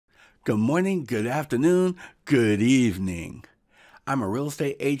Good morning, good afternoon, good evening. I'm a real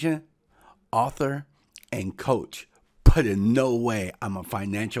estate agent, author, and coach, but in no way I'm a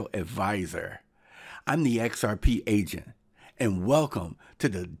financial advisor. I'm the XRP Agent, and welcome to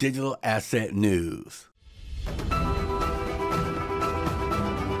the Digital Asset News.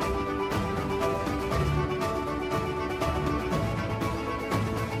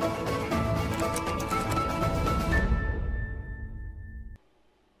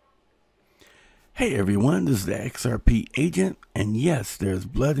 Hey everyone, this is the XRP Agent, and yes, there's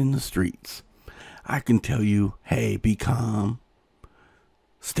blood in the streets. I can tell you, hey, be calm,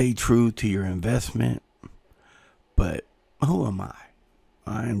 stay true to your investment, but who am I?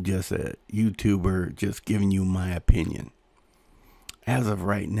 I'm just a YouTuber just giving you my opinion. As of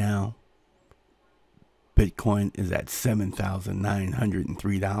right now, Bitcoin is at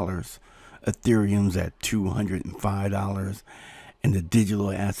 $7,903, Ethereum's at $205, and the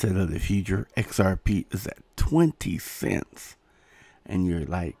digital asset of the future, XRP, is at 20 cents. And you're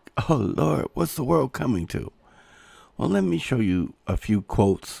like, oh Lord, what's the world coming to? Well, let me show you a few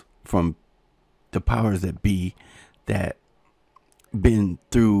quotes from the powers that be that been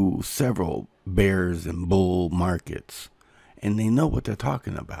through several bears and bull markets, and they know what they're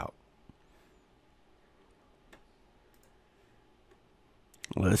talking about.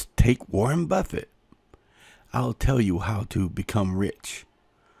 Let's take Warren Buffett. I'll tell you how to become rich.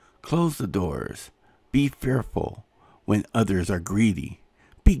 Close the doors. Be fearful when others are greedy.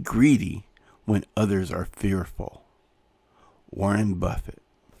 Be greedy when others are fearful. Warren Buffett.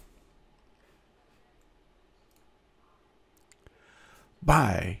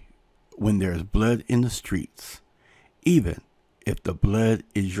 Buy when there's blood in the streets, even if the blood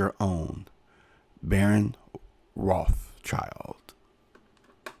is your own. Baron Rothschild.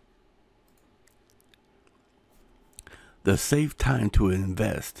 The safe time to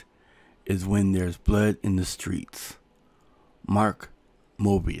invest is when there's blood in the streets. Mark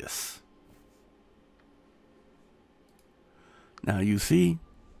Mobius. Now you see,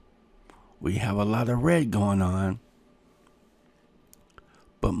 we have a lot of red going on.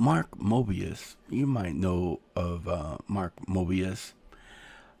 But Mark Mobius, you might know of Mark Mobius.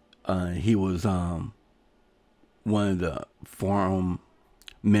 He was one of the forum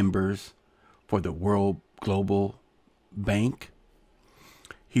members for the World Global Bank.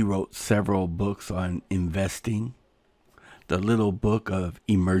 He wrote several books on investing. The Little Book of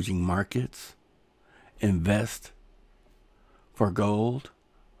Emerging Markets, Invest for Gold,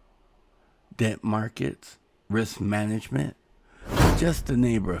 Debt Markets, Risk Management, just to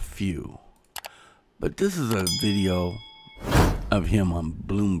name a few. But this is a video of him on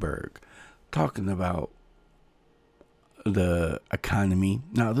Bloomberg talking about the economy.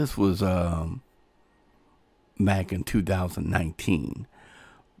 Now this was back in 2019,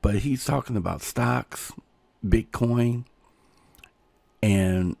 but he's talking about stocks, Bitcoin,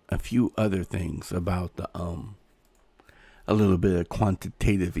 and a few other things about the a little bit of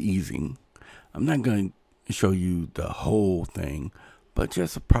quantitative easing. I'm not going to show you the whole thing, but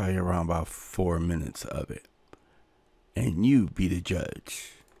just probably around about 4 minutes of it, and you be the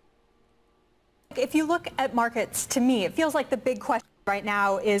judge. If you look at markets, to me, it feels like the big question right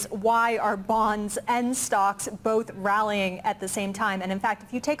now is why are bonds and stocks both rallying at the same time? And in fact,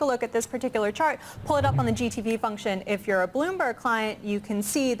 if you take a look at this particular chart, pull it up on the GTV function, if you're a Bloomberg client, you can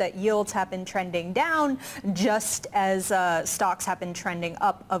see that yields have been trending down just as stocks have been trending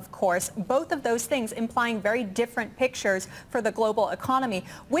up, of course. Both of those things implying very different pictures for the global economy.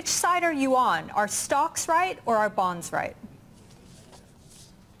 Which side are you on? Are stocks right or are bonds right?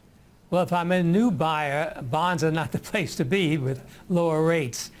 Well, if I'm a new buyer, bonds are not the place to be with lower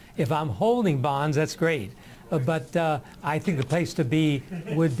rates. If I'm holding bonds, that's great. But I think the place to be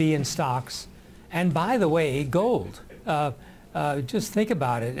would be in stocks. And by the way, gold. Just think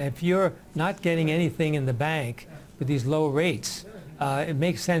about it. If you're not getting anything in the bank with these low rates, it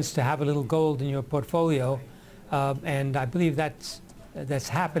makes sense to have a little gold in your portfolio. And I believe that's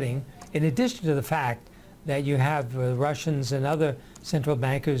happening, in addition to the fact that you have Russians and other central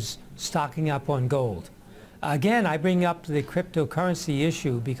bankers stocking up on gold. Again, I bring up the cryptocurrency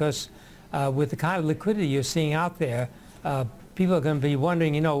issue because with the kind of liquidity you're seeing out there, people are going to be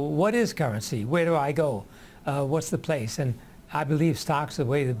wondering, you know, what is currency? Where do I go? What's the place? And I believe stocks are the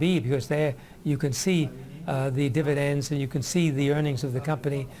way to be because there you can see the dividends and you can see the earnings of the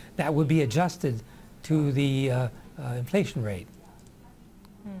company that would be adjusted to the inflation rate.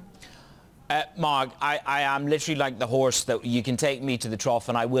 Mark, I am literally like the horse that you can take me to the trough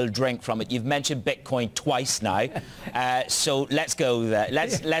and I will drink from it. You've mentioned Bitcoin twice now, so let's go there.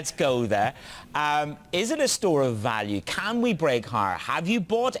 Let's go there. Is it a store of value? Can we break higher? Have you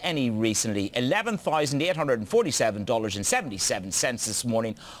bought any recently? $11,847.77 this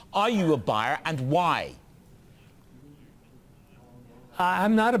morning. Are you a buyer, and why?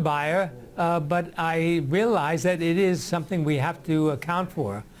 I'm not a buyer, but I realize that it is something we have to account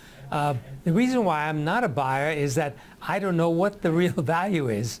for. The reason why I'm not a buyer is that I don't know what the real value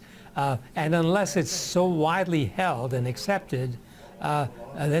is. And unless it's so widely held and accepted,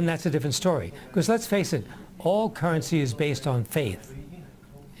 then that's a different story. Because let's face it, all currency is based on faith.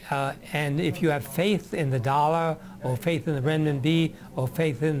 And if you have faith in the dollar, or faith in the renminbi, or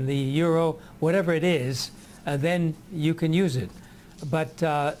faith in the euro, whatever it is, then you can use it. But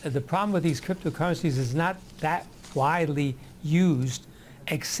the problem with these cryptocurrencies is not that widely used,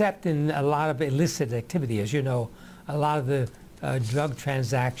 except in a lot of illicit activity. As you know, a lot of the drug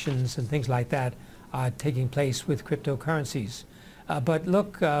transactions and things like that are taking place with cryptocurrencies. But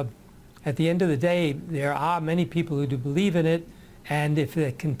look, at the end of the day, there are many people who do believe in it, and if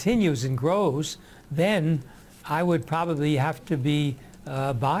it continues and grows, then I would probably have to be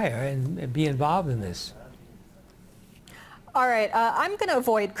a buyer and be involved in this. All right, I'm going to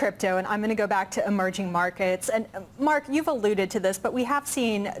avoid crypto and I'm going to go back to emerging markets. And Mark, you've alluded to this, but we have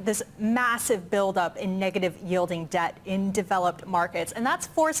seen this massive buildup in negative yielding debt in developed markets. And that's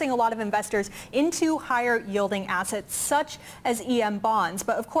forcing a lot of investors into higher yielding assets such as EM bonds.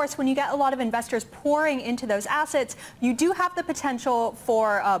 But of course, when you get a lot of investors pouring into those assets, you do have the potential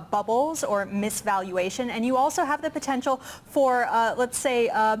for bubbles or misvaluation. And you also have the potential for, let's say,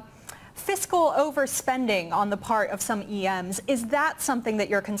 fiscal overspending on the part of some EMs. Is that something that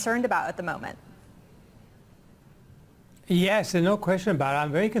you're concerned about at the moment? Yes, and no question about it.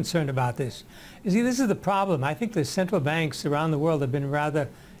 I'm very concerned about this. You see, this is the problem. I think the central banks around the world have been rather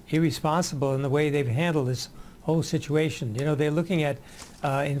irresponsible in the way they've handled this whole situation. You know, they're looking at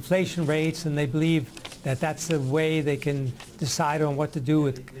inflation rates, and they believe that that's the way they can decide on what to do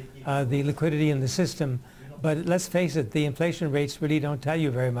with the liquidity in the system. But let's face it, the inflation rates really don't tell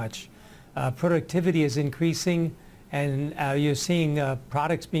you very much. Productivity is increasing, and you're seeing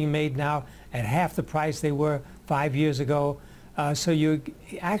products being made now at half the price they were 5 years ago. So you're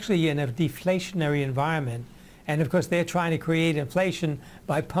actually in a deflationary environment. And of course, they're trying to create inflation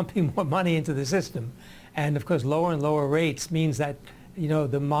by pumping more money into the system. And of course, lower and lower rates means that, you know,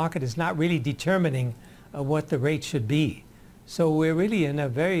 the market is not really determining what the rate should be. So we're really in a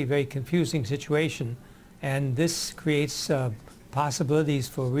very, very confusing situation. And this creates possibilities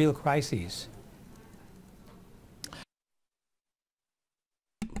for real crises.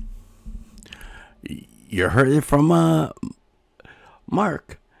 You heard it from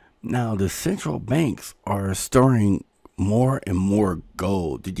Mark. Now the central banks are storing more and more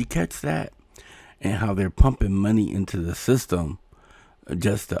gold. Did you catch that? And how they're pumping money into the system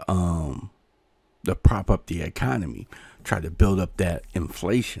just to prop up the economy, try to build up that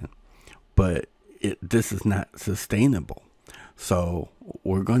inflation. But this is not sustainable. So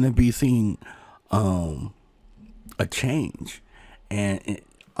we're going to be seeing a change, and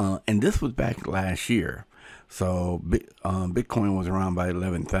this was back last year. So Bitcoin was around by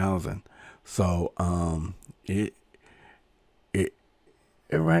 11,000. So it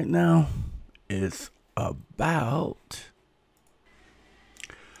right now it's about.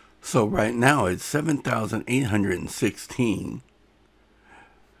 So right now it's 7,816.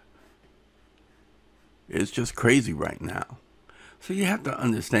 It's just crazy right now. So you have to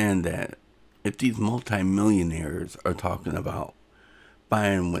understand that if these multimillionaires are talking about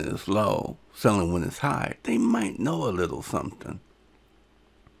buying when it's low, selling when it's high, they might know a little something.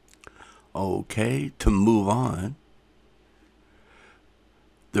 Okay, to move on.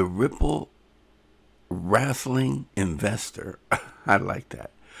 The Ripple Wrestling Investor. I like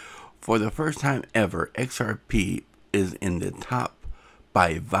that. For the first time ever, XRP is in the top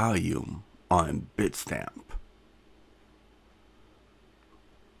by volume on Bitstamp.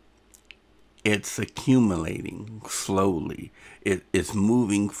 It's accumulating slowly. It's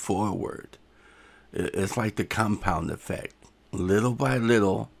moving forward. It's like the compound effect. Little by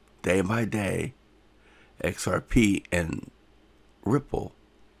little, day by day, XRP and Ripple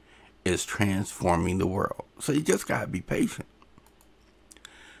is transforming the world. So you just gotta be patient.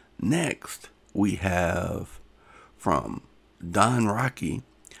 Next, we have from Don Rocky.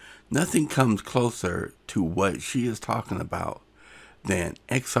 Nothing comes closer to what she is talking about than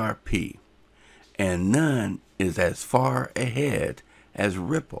XRP, and none is as far ahead as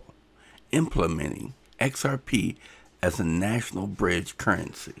Ripple, implementing XRP as a national bridge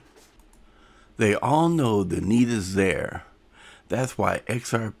currency. They all know the need is there. That's why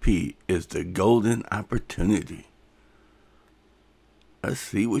XRP is the golden opportunity. Let's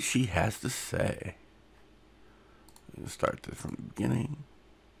see what she has to say. Let's start this from the beginning.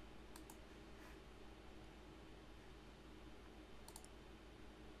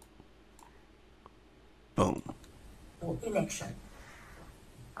 Boom. Election.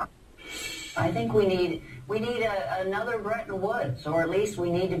 I think we need another Bretton Woods, or at least we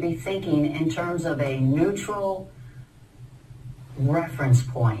need to be thinking in terms of a neutral reference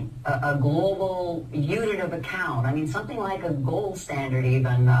point, a global unit of account. I mean, something like a gold standard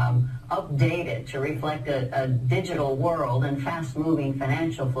even, updated to reflect a digital world and fast-moving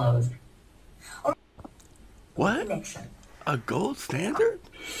financial flows. What? Election. A gold standard?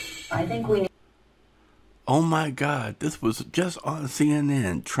 I think we need... Oh my God, this was just on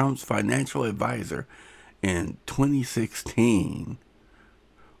CNN, Trump's financial advisor in 2016.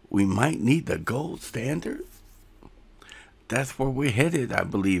 We might need the gold standard? That's where we're headed, I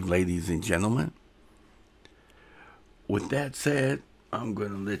believe, ladies and gentlemen. With that said, I'm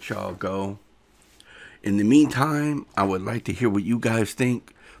going to let y'all go. In the meantime, I would like to hear what you guys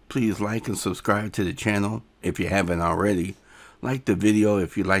think. Please like and subscribe to the channel if you haven't already. Like the video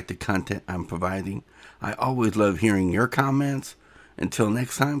if you like the content I'm providing. I always love hearing your comments. Until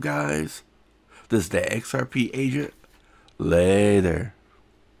next time, guys, this is the XRP Agent. Later.